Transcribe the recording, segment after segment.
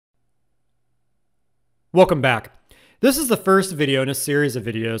Welcome back. This is the first video in a series of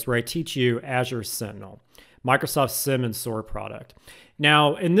videos where I teach you Azure Sentinel, Microsoft's SIEM and SOAR product.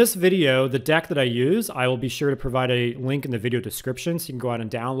 Now, in this video, the deck that I use, I will be sure to provide a link in the video description so you can go out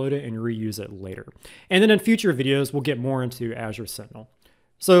and download it and reuse it later. And then in future videos, we'll get more into Azure Sentinel.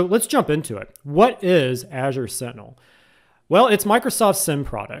 So let's jump into it. What is Azure Sentinel? Well, it's Microsoft's SIEM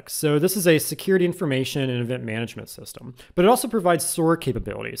product. So this is a security information and event management system, but it also provides SOAR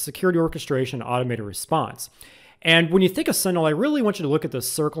capabilities, security orchestration, automated response. And when you think of Sentinel, I really want you to look at the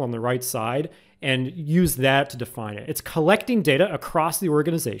circle on the right side and use that to define it. It's collecting data across the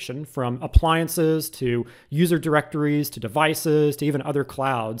organization, from appliances to user directories to devices to even other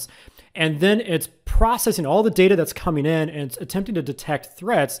clouds. And then it's processing all the data that's coming in and it's attempting to detect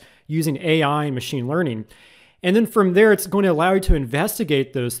threats using AI and machine learning. And then from there, it's going to allow you to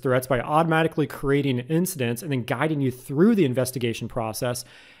investigate those threats by automatically creating incidents and then guiding you through the investigation process.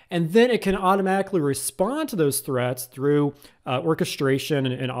 And then it can automatically respond to those threats through orchestration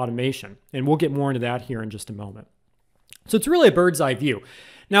and automation. And we'll get more into that here in just a moment. So it's really a bird's eye view.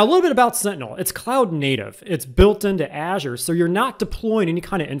 Now, a little bit about Sentinel. It's cloud native. It's built into Azure, so you're not deploying any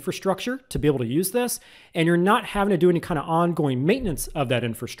kind of infrastructure to be able to use this, and you're not having to do any kind of ongoing maintenance of that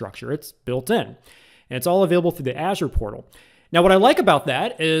infrastructure. It's built in. And it's all available through the Azure portal. Now, what I like about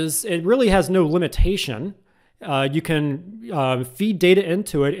that is it really has no limitation. You can feed data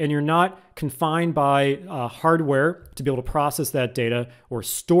into it, and you're not confined by hardware to be able to process that data or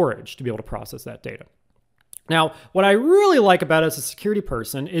storage to be able to process that data. Now, what I really like about it as a security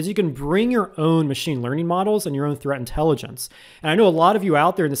person is you can bring your own machine learning models and your own threat intelligence. And I know a lot of you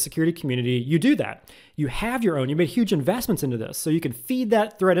out there in the security community, you do that. You have your own. You made huge investments into this. So you can feed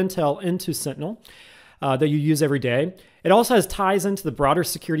that threat intel into Sentinel that you use every day. It also has ties into the broader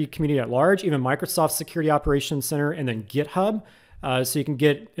security community at large, even Microsoft Security Operations Center and then GitHub, so you can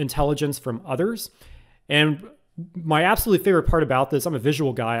get intelligence from others. And my absolute favorite part about this, I'm a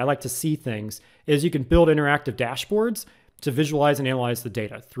visual guy, I like to see things, is you can build interactive dashboards to visualize and analyze the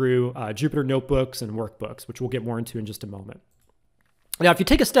data through Jupyter notebooks and workbooks, which we'll get more into in just a moment. Now, if you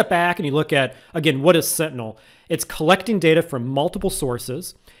take a step back and you look at, again, what is Sentinel? It's collecting data from multiple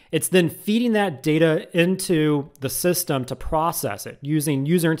sources. It's then feeding that data into the system to process it using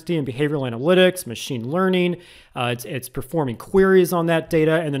user entity and behavioral analytics, machine learning. It's performing queries on that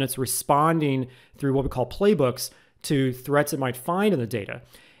data, and then it's responding through what we call playbooks to threats it might find in the data.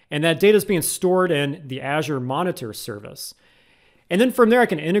 And that data is being stored in the Azure Monitor service. And then from there, I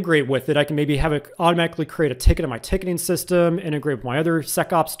can integrate with it. I can maybe have it automatically create a ticket in my ticketing system, integrate with my other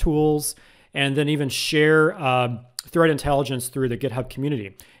SecOps tools, and then even share threat intelligence through the GitHub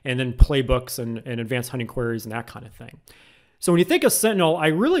community, and then playbooks and advanced hunting queries and that kind of thing. So when you think of Sentinel, I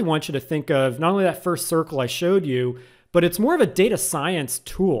really want you to think of not only that first circle I showed you, but it's more of a data science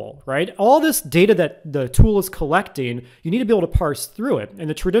tool, right? All this data that the tool is collecting, you need to be able to parse through it. And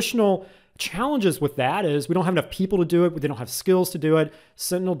the traditional challenges with that is we don't have enough people to do it, they don't have skills to do it.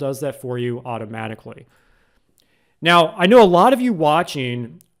 Sentinel does that for you automatically. Now, I know a lot of you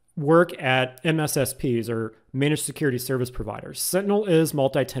watching work at MSSPs or managed security service providers. Sentinel is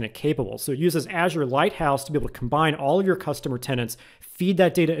multi-tenant capable. So it uses Azure Lighthouse to be able to combine all of your customer tenants, feed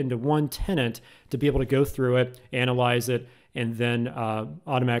that data into one tenant to be able to go through it, analyze it, and then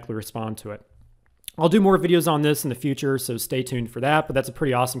automatically respond to it. I'll do more videos on this in the future, so stay tuned for that, but that's a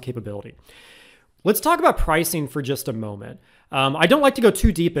pretty awesome capability. Let's talk about pricing for just a moment. I don't like to go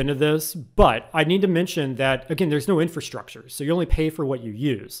too deep into this, but I need to mention that, again, there's no infrastructure, so you only pay for what you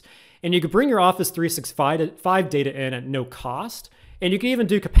use. And you can bring your Office 365 data in at no cost, and you can even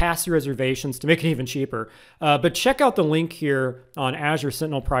do capacity reservations to make it even cheaper. But check out the link here on Azure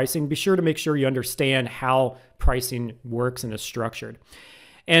Sentinel pricing. Be sure to make sure you understand how pricing works and is structured.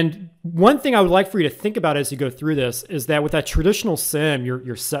 And one thing I would like for you to think about as you go through this is that with that traditional SIEM,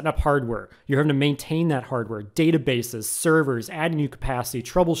 you're setting up hardware. You're having to maintain that hardware, databases, servers, adding new capacity,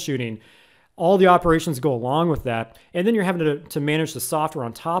 troubleshooting, all the operations go along with that. And then you're having to manage the software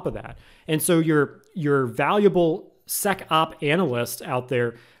on top of that. And so your valuable SecOps analysts out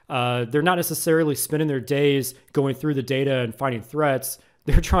there, they're not necessarily spending their days going through the data and finding threats.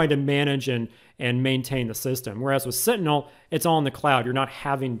 They're trying to manage and maintain the system. Whereas with Sentinel, it's all in the cloud. You're not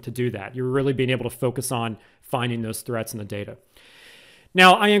having to do that. You're really being able to focus on finding those threats in the data.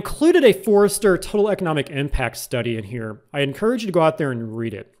 Now, I included a Forrester Total Economic Impact study in here. I encourage you to go out there and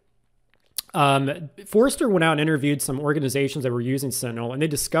read it. Forrester went out and interviewed some organizations that were using Sentinel, and they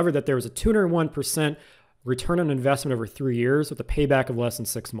discovered that there was a 201% return on investment over 3 years with a payback of less than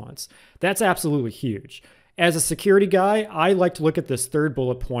 6 months. That's absolutely huge. As a security guy, I like to look at this third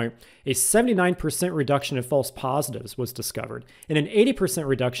bullet point. A 79% reduction in false positives was discovered, and an 80%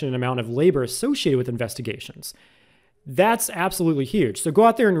 reduction in amount of labor associated with investigations. That's absolutely huge. So go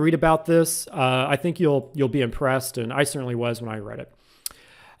out there and read about this. I think you'll be impressed, and I certainly was when I read it.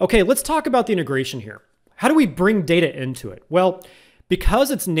 Okay, let's talk about the integration here. How do we bring data into it? Well, because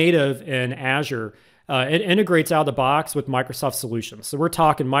it's native in Azure, it integrates out of the box with Microsoft solutions. So we're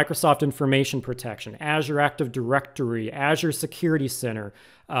talking Microsoft Information Protection, Azure Active Directory, Azure Security Center,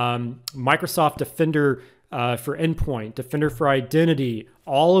 Microsoft Defender for Endpoint, Defender for Identity.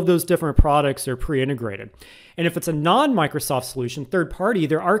 All of those different products are pre-integrated. And if it's a non-Microsoft solution, third party,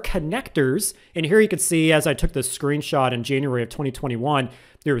 there are connectors. And here you can see, as I took this screenshot in January of 2021,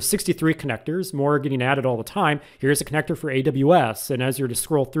 there were 63 connectors, more getting added all the time. Here's a connector for AWS. And as you're to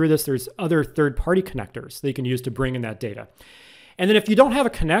scroll through this, there's other third-party connectors that you can use to bring in that data. And then if you don't have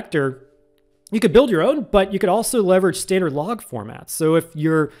a connector, you could build your own, but you could also leverage standard log formats. So if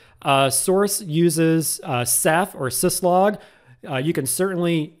your source uses Ceph or syslog, you can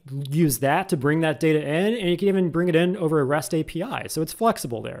certainly use that to bring that data in, and you can even bring it in over a REST API. So it's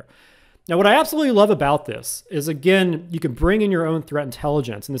flexible there. Now, what I absolutely love about this is, again, you can bring in your own threat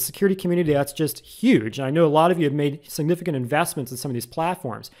intelligence. In the security community, that's just huge. And I know a lot of you have made significant investments in some of these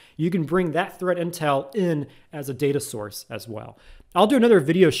platforms. You can bring that threat intel in as a data source as well. I'll do another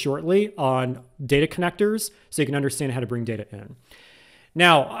video shortly on data connectors so you can understand how to bring data in.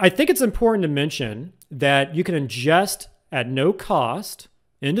 Now, I think it's important to mention that you can ingest at no cost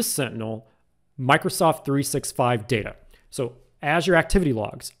into Sentinel Microsoft 365 data. So Azure Activity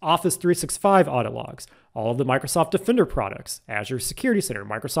Logs, Office 365 audit logs, all of the Microsoft Defender products, Azure Security Center,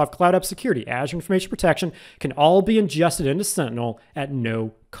 Microsoft Cloud App Security, Azure Information Protection can all be ingested into Sentinel at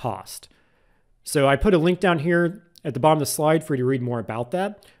no cost. So I put a link down here at the bottom of the slide for you to read more about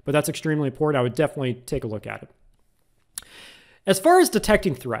that, but that's extremely important. I would definitely take a look at it. As far as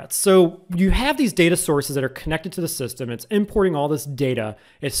detecting threats, so you have these data sources that are connected to the system. It's importing all this data.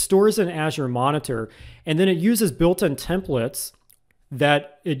 It stores in Azure Monitor, and then it uses built-in templates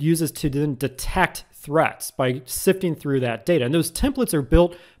that it uses to then detect threats by sifting through that data. And those templates are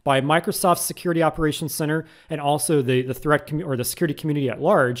built by Microsoft Security Operations Center and also the threat or the security community at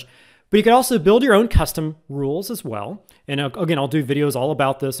large. But you can also build your own custom rules as well. And again, I'll do videos all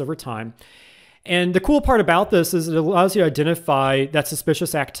about this over time. And the cool part about this is it allows you to identify that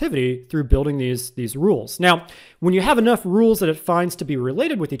suspicious activity through building these rules. Now, when you have enough rules that it finds to be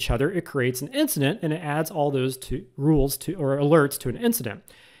related with each other, it creates an incident and it adds all those rules or alerts to an incident.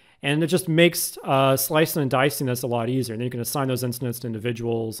 And it just makes slicing and dicing this a lot easier. And then you can assign those incidents to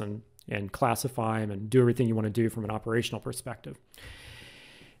individuals and classify them and do everything you want to do from an operational perspective.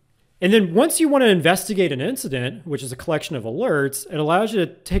 And then once you want to investigate an incident, which is a collection of alerts, it allows you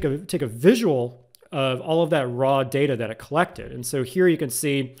to take a visual of all of that raw data that it collected. And so here you can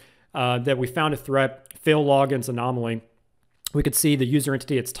see that we found a threat, failed logins anomaly. We could see the user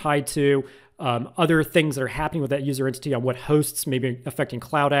entity it's tied to, other things that are happening with that user entity on what hosts may be affecting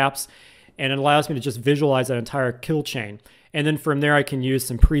cloud apps. And it allows me to just visualize that entire kill chain. And then from there, I can use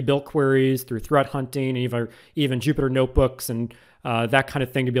some pre-built queries through threat hunting, even Jupyter notebooks and that kind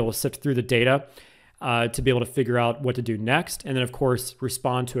of thing to be able to sift through the data to be able to figure out what to do next. And then, of course,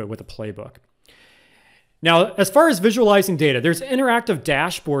 respond to it with a playbook. Now, as far as visualizing data, there's interactive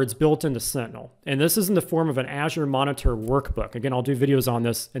dashboards built into Sentinel. And this is in the form of an Azure Monitor workbook. Again, I'll do videos on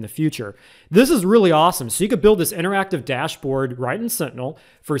this in the future. This is really awesome. So you could build this interactive dashboard right in Sentinel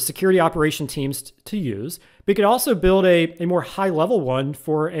for security operation teams to use. But you could also build a more high-level one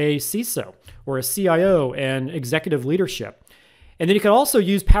for a CISO or a CIO and executive leadership. And then you can also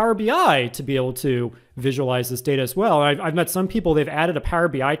use Power BI to be able to visualize this data as well. I've met some people, they've added a Power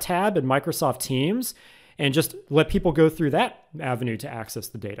BI tab in Microsoft Teams and just let people go through that avenue to access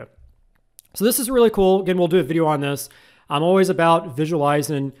the data. So this is really cool. Again, we'll do a video on this. I'm always about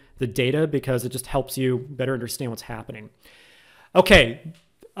visualizing the data because it just helps you better understand what's happening. Okay,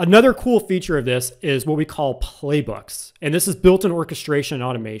 another cool feature of this is what we call playbooks. And this is built-in orchestration and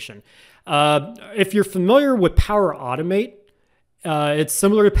automation. If you're familiar with Power Automate, it's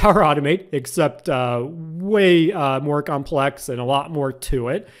similar to Power Automate, except way more complex and a lot more to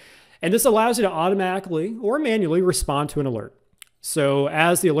it. And this allows you to automatically or manually respond to an alert. So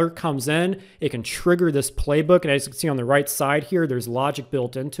as the alert comes in, it can trigger this playbook. And as you can see on the right side here, there's logic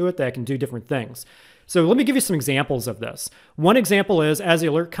built into it that can do different things. So let me give you some examples of this. One example is as the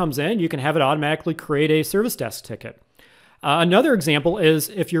alert comes in, you can have it automatically create a service desk ticket. Another example is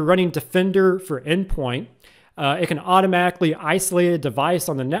if you're running Defender for Endpoint, it can automatically isolate a device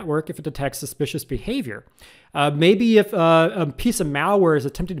on the network if it detects suspicious behavior. Maybe if a piece of malware is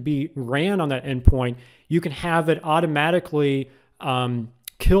attempted to be ran on that endpoint, you can have it automatically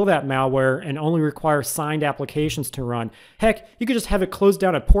kill that malware and only require signed applications to run. Heck, you could just have it close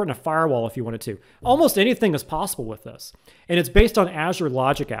down a port in a firewall if you wanted to. Almost anything is possible with this. And it's based on Azure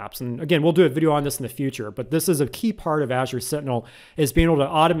Logic Apps. And again, we'll do a video on this in the future, but this is a key part of Azure Sentinel, is being able to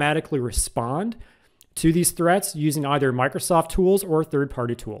automatically respond to these threats using either Microsoft tools or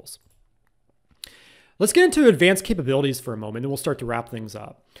third-party tools. Let's get into advanced capabilities for a moment, and we'll start to wrap things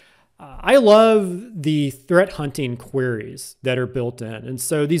up. I love the threat hunting queries that are built in. And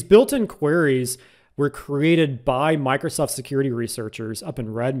so these built-in queries were created by Microsoft security researchers up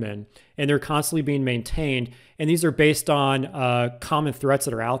in Redmond, and they're constantly being maintained. And these are based on common threats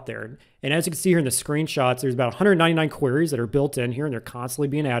that are out there. And as you can see here in the screenshots, there's about 199 queries that are built in here, and they're constantly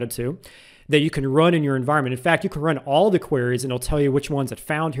being added to, that you can run in your environment. In fact, you can run all the queries, and it'll tell you which ones it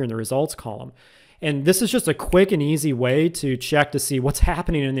found here in the results column. And this is just a quick and easy way to check to see what's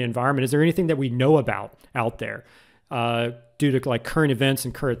happening in the environment. Is there anything that we know about out there due to like current events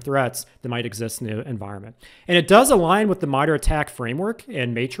and current threats that might exist in the environment? And it does align with the MITRE ATT&CK framework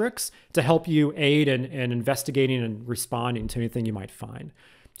and matrix to help you aid in investigating and responding to anything you might find.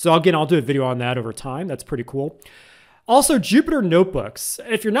 So again, I'll do a video on that over time. That's pretty cool. Also, Jupyter Notebooks.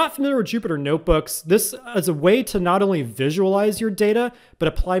 If you're not familiar with Jupyter Notebooks, this is a way to not only visualize your data, but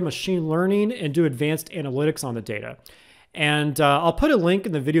apply machine learning and do advanced analytics on the data. And I'll put a link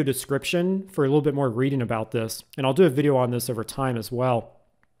in the video description for a little bit more reading about this. And I'll do a video on this over time as well.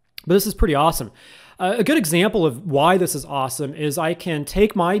 But this is pretty awesome. A good example of why this is awesome is I can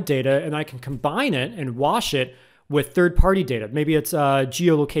take my data and I can combine it and wash it with third-party data. Maybe it's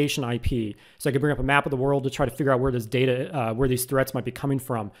geolocation IP. So I can bring up a map of the world to try to figure out where this data, where these threats might be coming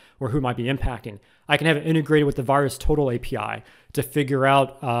from or who might be impacting. I can have it integrated with the VirusTotal API to figure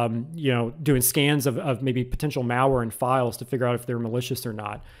out, doing scans of maybe potential malware in files to figure out if they're malicious or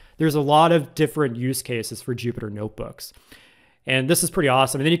not. There's a lot of different use cases for Jupyter Notebooks. And this is pretty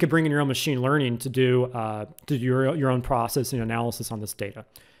awesome. And then you can bring in your own machine learning to do your own processing analysis on this data.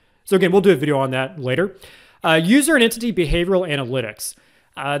 So again, we'll do a video on that later. User and entity behavioral analytics.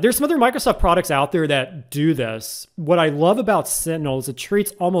 There's some other Microsoft products out there that do this. What I love about Sentinel is it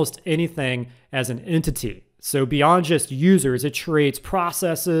treats almost anything as an entity. So beyond just users, it treats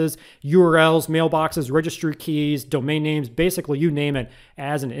processes, URLs, mailboxes, registry keys, domain names, basically you name it,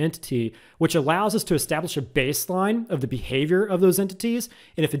 as an entity, which allows us to establish a baseline of the behavior of those entities.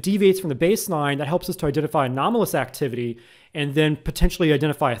 And if it deviates from the baseline, that helps us to identify anomalous activity and then potentially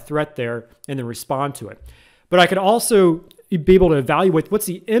identify a threat there and then respond to it. But I could also be able to evaluate what's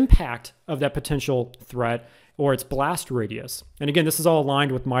the impact of that potential threat or its blast radius. And again, this is all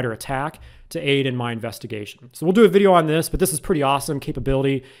aligned with MITRE ATT&CK to aid in my investigation. So we'll do a video on this, but this is pretty awesome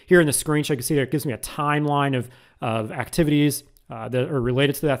capability. Here in the screenshot, you can see that it gives me a timeline of activities that are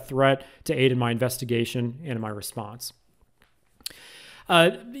related to that threat to aid in my investigation and in my response.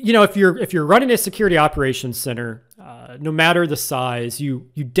 If you're running a security operations center, no matter the size, you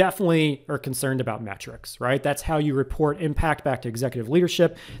definitely are concerned about metrics, right? That's how you report impact back to executive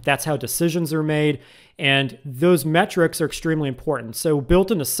leadership. That's how decisions are made. And those metrics are extremely important. So built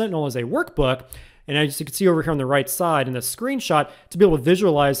into Sentinel is a workbook. And as you can see over here on the right side in the screenshot, to be able to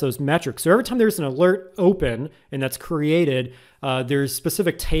visualize those metrics. So every time there's an alert open and that's created, there's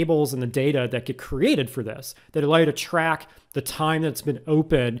specific tables in the data that get created for this that allow you to track the time that's been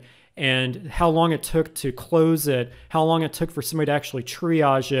open and how long it took to close it, how long it took for somebody to actually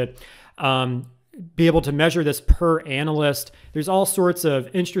triage it, be able to measure this per analyst. There's all sorts of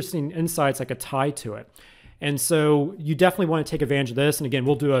interesting insights that could tie to it. And so you definitely want to take advantage of this. And again,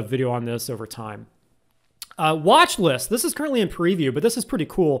 we'll do a video on this over time. Watchlists. This is currently in preview, but this is pretty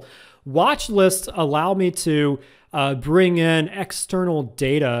cool. Watchlists allow me to bring in external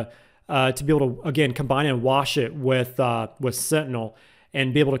data to be able to, again, combine and wash it with Sentinel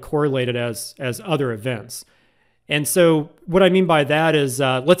and be able to correlate it as other events. And so what I mean by that is,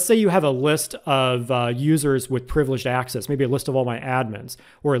 let's say you have a list of users with privileged access, maybe a list of all my admins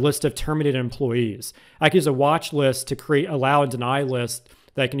or a list of terminated employees. I can use a watch list to create allow and deny list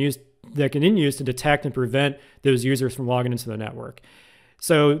that I can use to detect and prevent those users from logging into the network.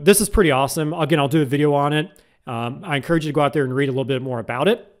 So this is pretty awesome. Again, I'll do a video on it. I encourage you to go out there and read a little bit more about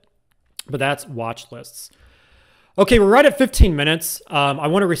it, but that's watch lists. Okay, we're right at 15 minutes. I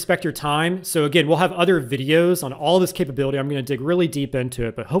want to respect your time. So again, we'll have other videos on all this capability. I'm going to dig really deep into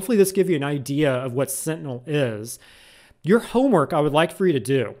it, but hopefully this gives you an idea of what Sentinel is. Your homework I would like for you to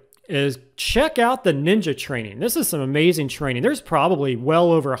do is check out the Ninja training. This is some amazing training. There's probably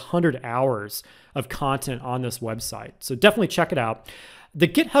well over 100 hours of content on this website. So definitely check it out. The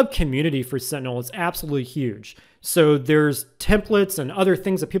GitHub community for Sentinel is absolutely huge. So there's templates and other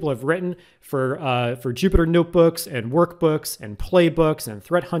things that people have written for Jupyter notebooks and workbooks and playbooks and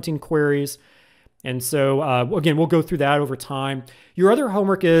threat hunting queries. And so again, we'll go through that over time. Your other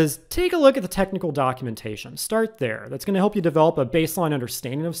homework is take a look at the technical documentation. Start there. That's going to help you develop a baseline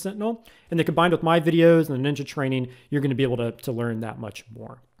understanding of Sentinel. And then combined with my videos and the Ninja training, you're going to be able to learn that much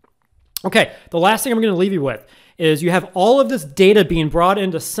more. Okay, the last thing I'm going to leave you with is you have all of this data being brought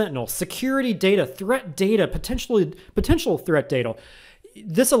into Sentinel, security data, threat data, potential threat data.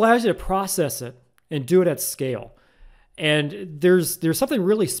 This allows you to process it and do it at scale. And there's something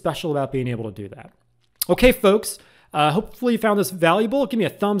really special about being able to do that. Okay, folks, hopefully you found this valuable. Give me a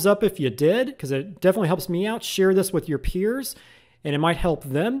thumbs up if you did, because it definitely helps me out. Share this with your peers, and it might help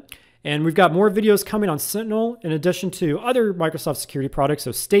them. And we've got more videos coming on Sentinel in addition to other Microsoft security products,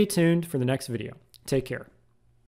 so stay tuned for the next video. Take care.